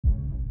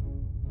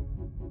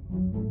Yo,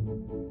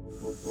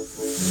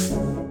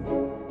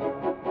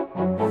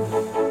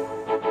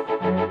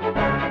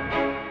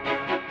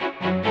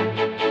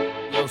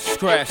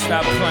 Scratch,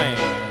 stop playing,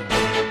 man.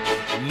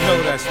 You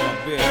know that's my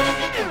bitch.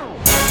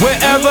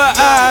 Wherever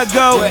I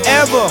go,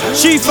 wherever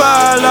she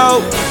follow,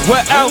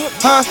 without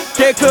her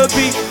there could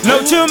be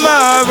no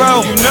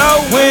tomorrow. You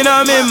know when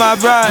I'm in my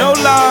ride, no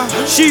lie,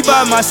 she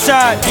by my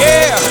side,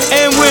 yeah.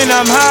 And when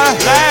I'm high,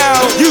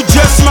 loud, you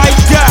just might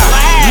die.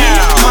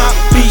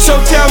 So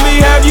tell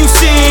me, have you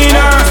seen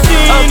her?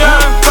 A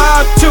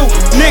 5'2",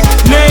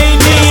 nickname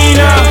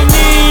Nina.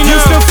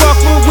 Used to fuck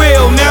with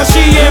Will, now she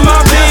in my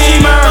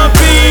Beamer.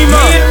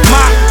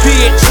 My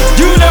bitch,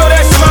 you know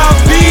that's my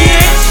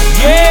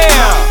bitch,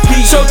 yeah.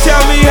 So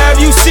tell me,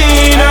 have you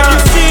seen her?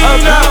 A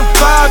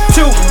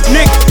 5'2",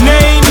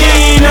 nickname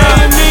Nina.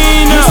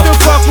 Used to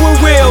fuck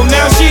with Will,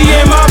 now she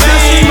in my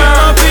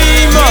Beamer.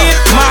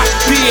 My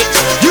bitch,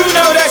 you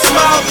know that's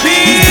my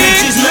bitch.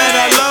 These bitches mad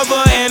I love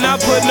her and I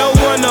put no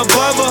one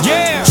above her.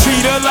 Yeah.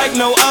 Treat her like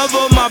no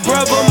other, my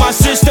brother, my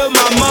sister,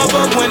 my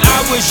mother. When I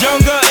was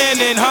younger and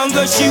in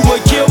hunger, she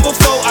would kill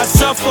before I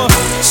suffer.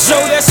 So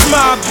that's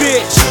my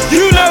bitch,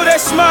 you know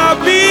that's my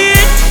bitch.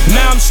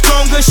 Now I'm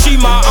stronger, she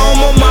my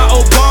Oma, my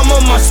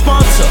Obama, my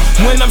sponsor.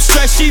 When I'm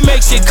stressed, she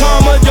makes it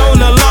calmer. Don't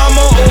alarm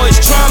her or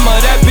it's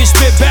trauma. That bitch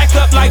spit back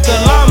up like a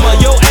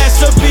llama. Your ass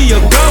will be a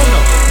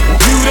goner.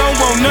 You don't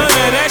want none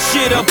of that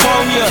shit up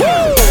on ya.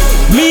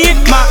 Me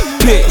and my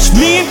bitch,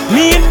 me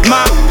and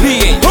my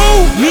bitch.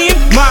 Who? Me and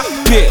my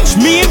bitch,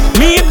 me and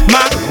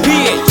my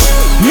bitch.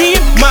 Me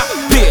and my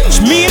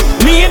bitch, me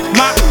and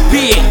my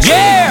bitch.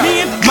 Yeah.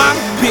 Me and my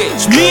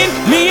bitch, me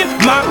and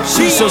my bitch.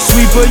 She's so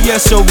sweet, but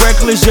yet so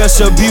reckless, just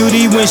a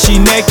beauty when she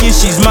naked.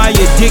 She's my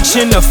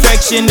addiction,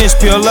 affection is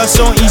pure lust.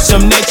 On eat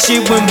some neck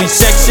shit when we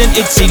sexin',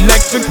 it's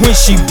electric. When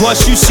she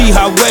bust, you see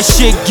how wet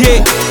shit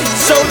get.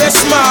 So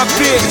that's my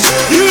bitch,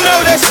 you know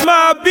that's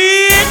my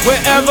bitch.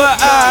 Wherever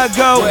I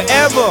go,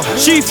 wherever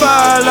she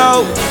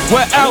follow,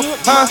 without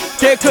her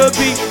there could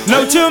be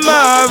no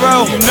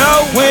tomorrow. You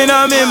know when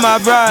I'm in my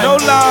ride, no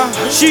lie,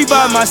 she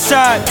by my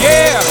side,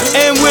 yeah.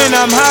 And when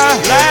I'm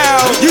high,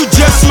 loud, you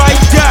just might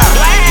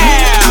die.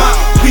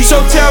 So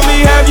tell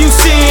me, have you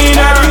seen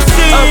her?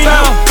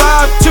 About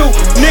 5'2",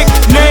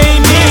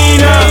 nickname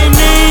Nina.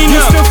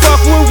 Used to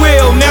fuck with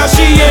Will, now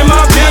she in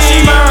my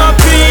Beamer.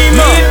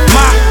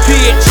 My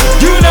bitch,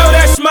 you know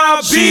that's my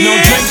bitch. She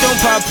don't drink, don't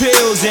pop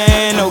pills,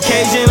 and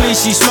occasionally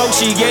she smokes.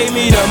 She gave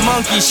me the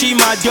monkey. She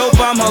my dope,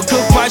 I'm her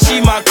cook pot.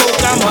 She my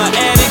coke, I'm her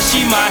addict.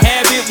 She my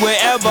habit.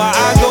 Wherever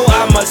I go,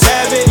 I must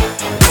have it.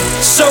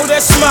 So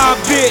that's my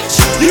bitch,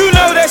 you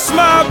know that's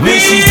my bitch. When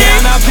she's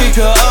down, I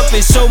pick her up.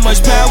 It's so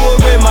much power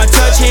in my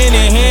touch, hand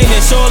in hand.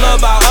 It's all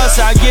about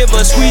us. I give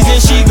her squeeze and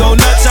she go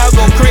nuts. I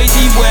go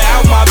crazy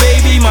without my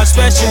baby, my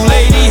special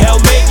lady.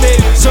 Help make me.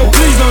 So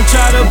please don't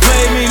try to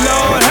play me,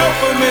 Lord. Help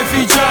him if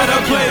he try to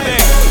play me.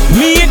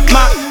 Me and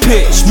my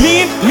bitch,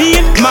 me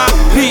and my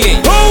bitch.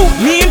 Who?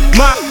 Me and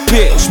my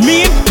bitch,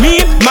 me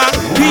and my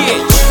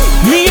bitch.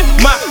 Me and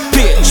my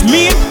bitch,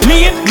 me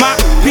and my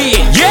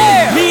bitch.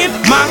 Yeah. Me and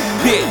my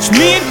bitch,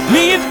 me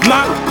and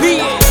my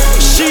bitch.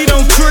 She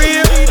don't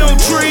trip,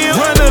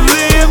 run a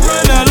live,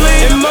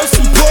 and most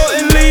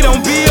importantly,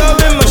 don't be all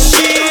in my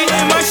shit.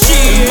 And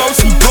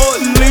most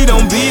importantly,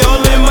 don't be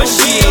all in my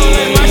shit.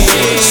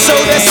 So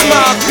that's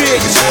my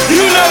bitch,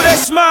 you know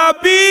that's my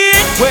bitch.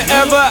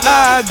 Wherever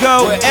I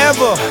go,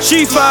 wherever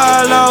she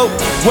follow,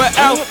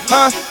 without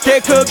her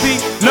there could be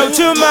no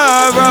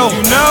tomorrow.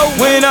 You know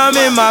when I'm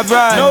in my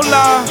ride, no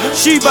lie,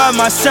 she by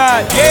my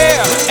side,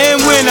 yeah.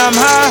 And when I'm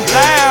high,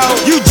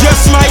 loud, you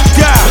just might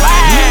die.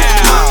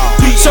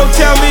 So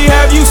tell me,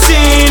 have you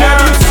seen her?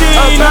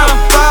 About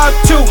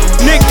 5'2",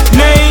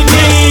 nickname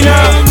Nina.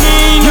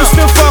 Used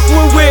to fuck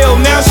with Will,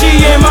 now she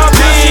in my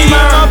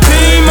Beamer.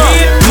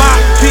 My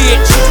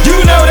bitch, you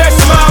know that's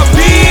my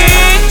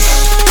bitch.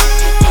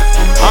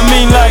 I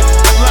mean like,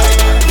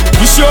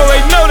 you sure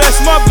already know that's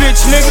my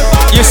bitch, nigga.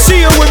 You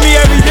see her with me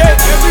every day.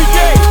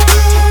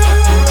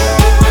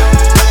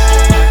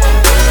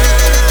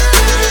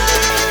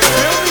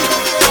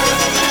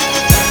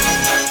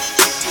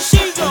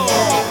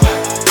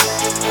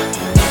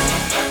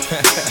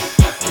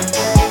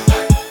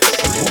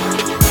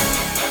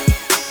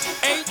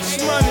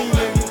 H money,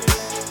 nigga.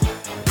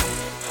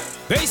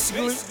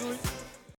 Basically.